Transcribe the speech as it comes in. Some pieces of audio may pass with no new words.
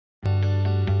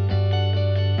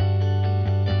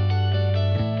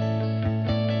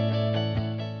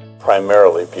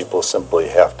primarily people simply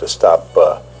have to stop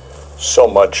so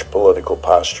much political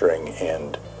posturing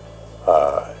and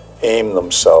aim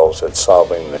themselves at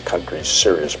solving the country's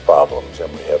serious problems,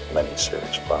 and we have many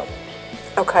serious problems.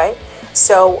 Okay.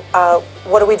 So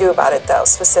what do we do about it, though,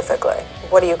 specifically?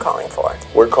 What are you calling for?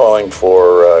 We're calling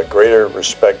for greater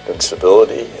respect and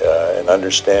civility and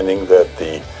understanding that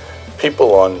the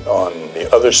people on the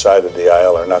other side of the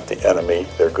aisle are not the enemy.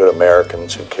 They're good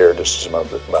Americans who care just as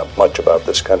much about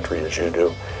this country as you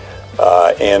do.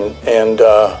 And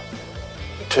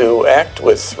to act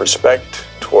with respect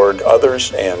toward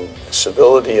others and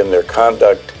civility in their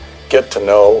conduct, get to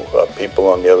know people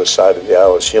on the other side of the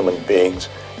aisle as human beings,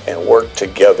 and work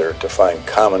together to find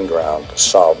common ground to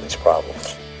solve these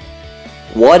problems.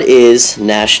 What is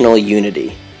national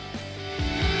unity?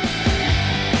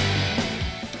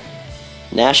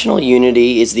 National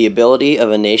unity is the ability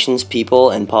of a nation's people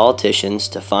and politicians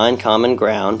to find common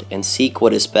ground and seek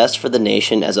what is best for the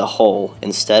nation as a whole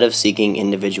instead of seeking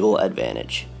individual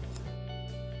advantage.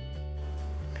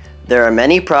 There are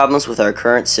many problems with our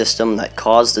current system that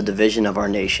cause the division of our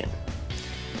nation.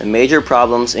 The major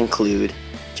problems include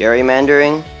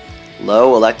gerrymandering,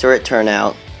 low electorate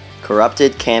turnout,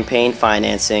 corrupted campaign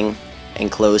financing, and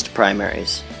closed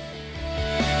primaries.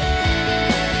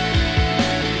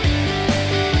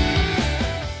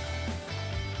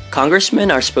 Congressmen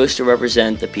are supposed to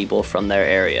represent the people from their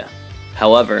area.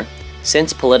 However,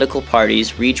 since political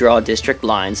parties redraw district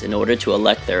lines in order to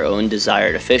elect their own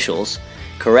desired officials,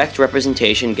 correct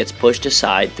representation gets pushed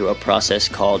aside through a process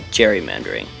called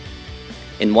gerrymandering.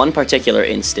 In one particular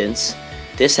instance,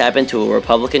 this happened to a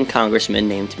Republican congressman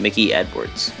named Mickey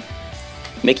Edwards.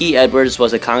 Mickey Edwards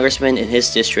was a congressman in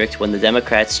his district when the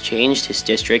Democrats changed his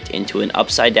district into an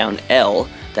upside-down L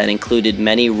that included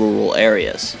many rural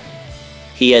areas.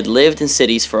 He had lived in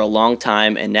cities for a long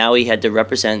time, and now he had to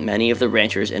represent many of the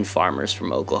ranchers and farmers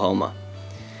from Oklahoma.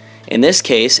 In this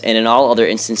case, and in all other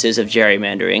instances of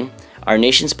gerrymandering, our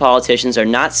nation's politicians are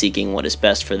not seeking what is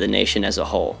best for the nation as a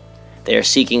whole. They are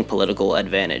seeking political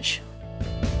advantage.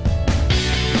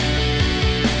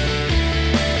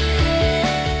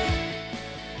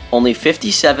 Only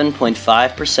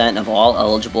 57.5% of all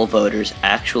eligible voters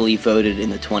actually voted in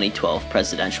the 2012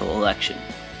 presidential election.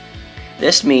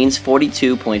 This means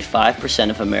 42.5%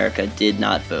 of America did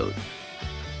not vote.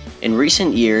 In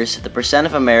recent years, the percent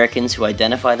of Americans who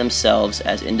identify themselves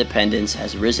as independents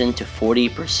has risen to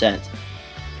 40%.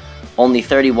 Only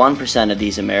 31% of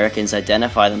these Americans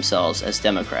identify themselves as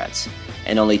Democrats,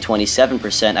 and only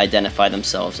 27% identify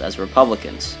themselves as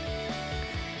Republicans.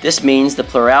 This means the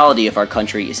plurality of our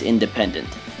country is independent.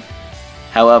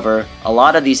 However, a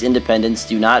lot of these independents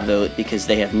do not vote because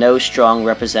they have no strong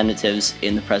representatives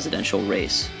in the presidential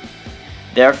race.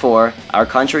 Therefore, our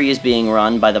country is being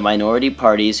run by the minority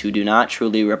parties who do not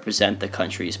truly represent the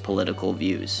country's political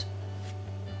views.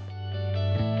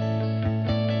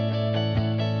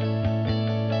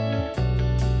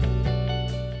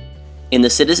 In the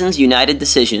Citizens United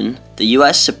decision, the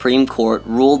U.S. Supreme Court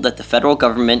ruled that the federal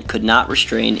government could not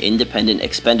restrain independent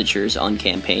expenditures on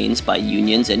campaigns by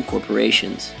unions and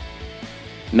corporations.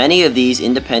 Many of these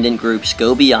independent groups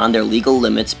go beyond their legal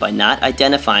limits by not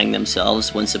identifying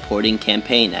themselves when supporting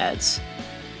campaign ads.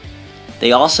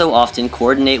 They also often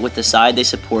coordinate with the side they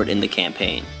support in the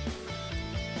campaign.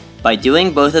 By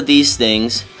doing both of these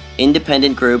things,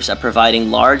 independent groups are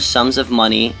providing large sums of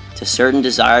money to certain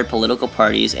desired political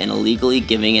parties and illegally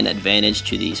giving an advantage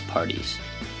to these parties.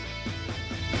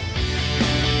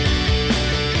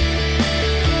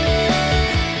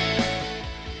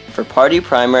 For party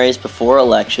primaries before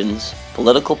elections,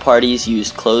 political parties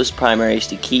use closed primaries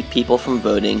to keep people from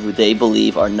voting who they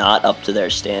believe are not up to their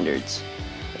standards.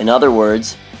 In other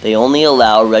words, they only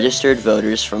allow registered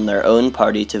voters from their own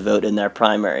party to vote in their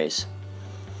primaries.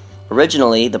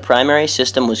 Originally, the primary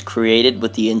system was created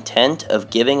with the intent of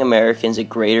giving Americans a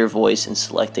greater voice in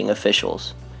selecting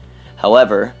officials.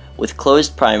 However, with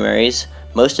closed primaries,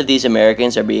 most of these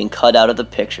Americans are being cut out of the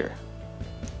picture.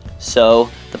 So,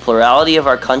 the plurality of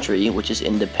our country, which is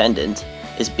independent,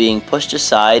 is being pushed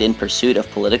aside in pursuit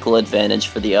of political advantage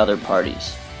for the other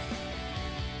parties.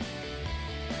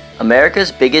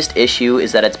 America's biggest issue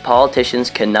is that its politicians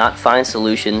cannot find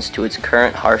solutions to its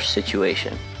current harsh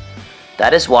situation.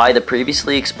 That is why the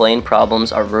previously explained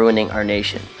problems are ruining our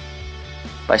nation.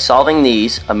 By solving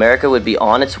these, America would be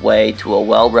on its way to a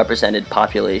well-represented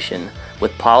population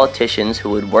with politicians who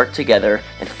would work together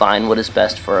and find what is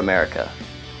best for America.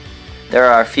 There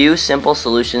are a few simple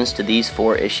solutions to these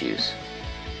four issues.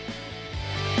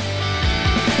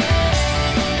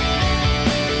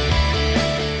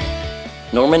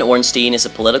 Norman Ornstein is a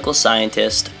political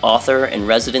scientist, author, and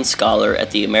resident scholar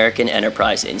at the American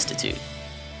Enterprise Institute.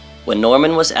 When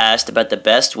Norman was asked about the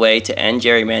best way to end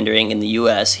gerrymandering in the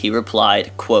U.S., he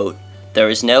replied, quote, "There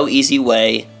is no easy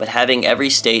way, but having every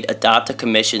state adopt a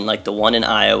commission like the one in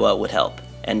Iowa would help,"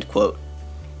 end quote.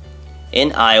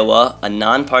 In Iowa, a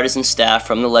nonpartisan staff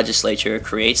from the legislature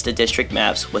creates the district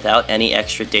maps without any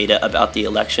extra data about the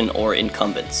election or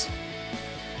incumbents.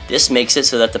 This makes it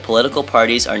so that the political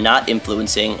parties are not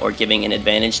influencing or giving an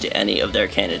advantage to any of their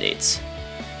candidates.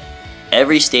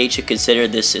 Every state should consider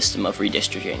this system of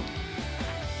redistricting.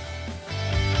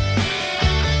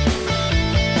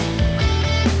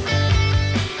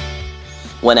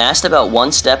 When asked about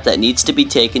one step that needs to be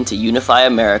taken to unify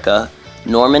America,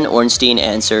 Norman Ornstein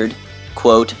answered,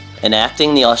 quote,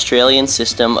 "Enacting the Australian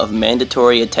system of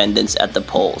mandatory attendance at the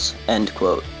polls," end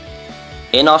quote.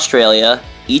 In Australia,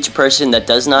 each person that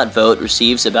does not vote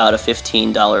receives about a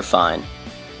 $15 fine.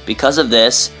 Because of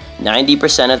this,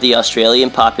 90% of the Australian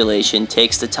population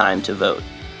takes the time to vote.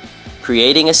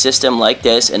 Creating a system like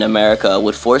this in America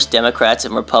would force Democrats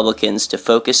and Republicans to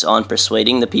focus on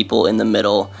persuading the people in the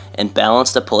middle and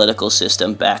balance the political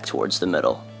system back towards the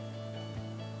middle.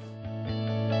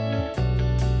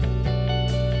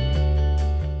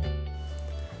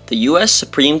 The U.S.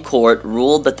 Supreme Court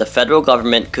ruled that the federal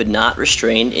government could not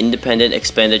restrain independent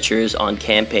expenditures on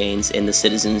campaigns in the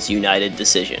Citizens United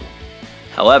decision.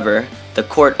 However, the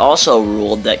court also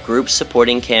ruled that groups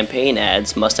supporting campaign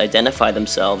ads must identify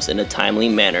themselves in a timely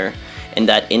manner and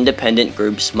that independent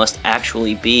groups must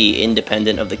actually be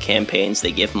independent of the campaigns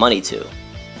they give money to.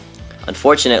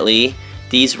 Unfortunately,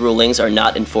 these rulings are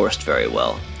not enforced very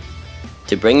well.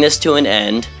 To bring this to an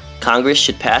end, Congress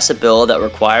should pass a bill that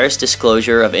requires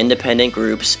disclosure of independent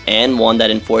groups and one that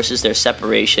enforces their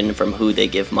separation from who they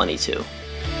give money to.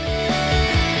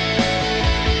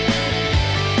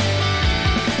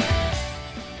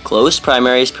 Closed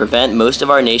primaries prevent most of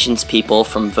our nation's people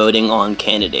from voting on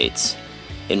candidates.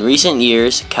 In recent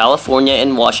years, California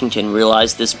and Washington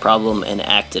realized this problem and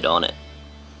acted on it.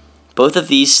 Both of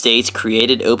these states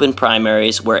created open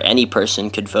primaries where any person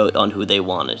could vote on who they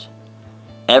wanted.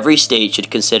 Every state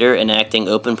should consider enacting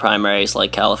open primaries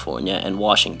like California and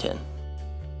Washington.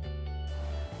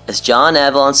 As John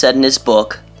Avlon said in his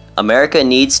book, America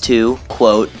needs to,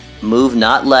 quote, "move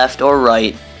not left or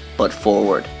right, but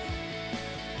forward."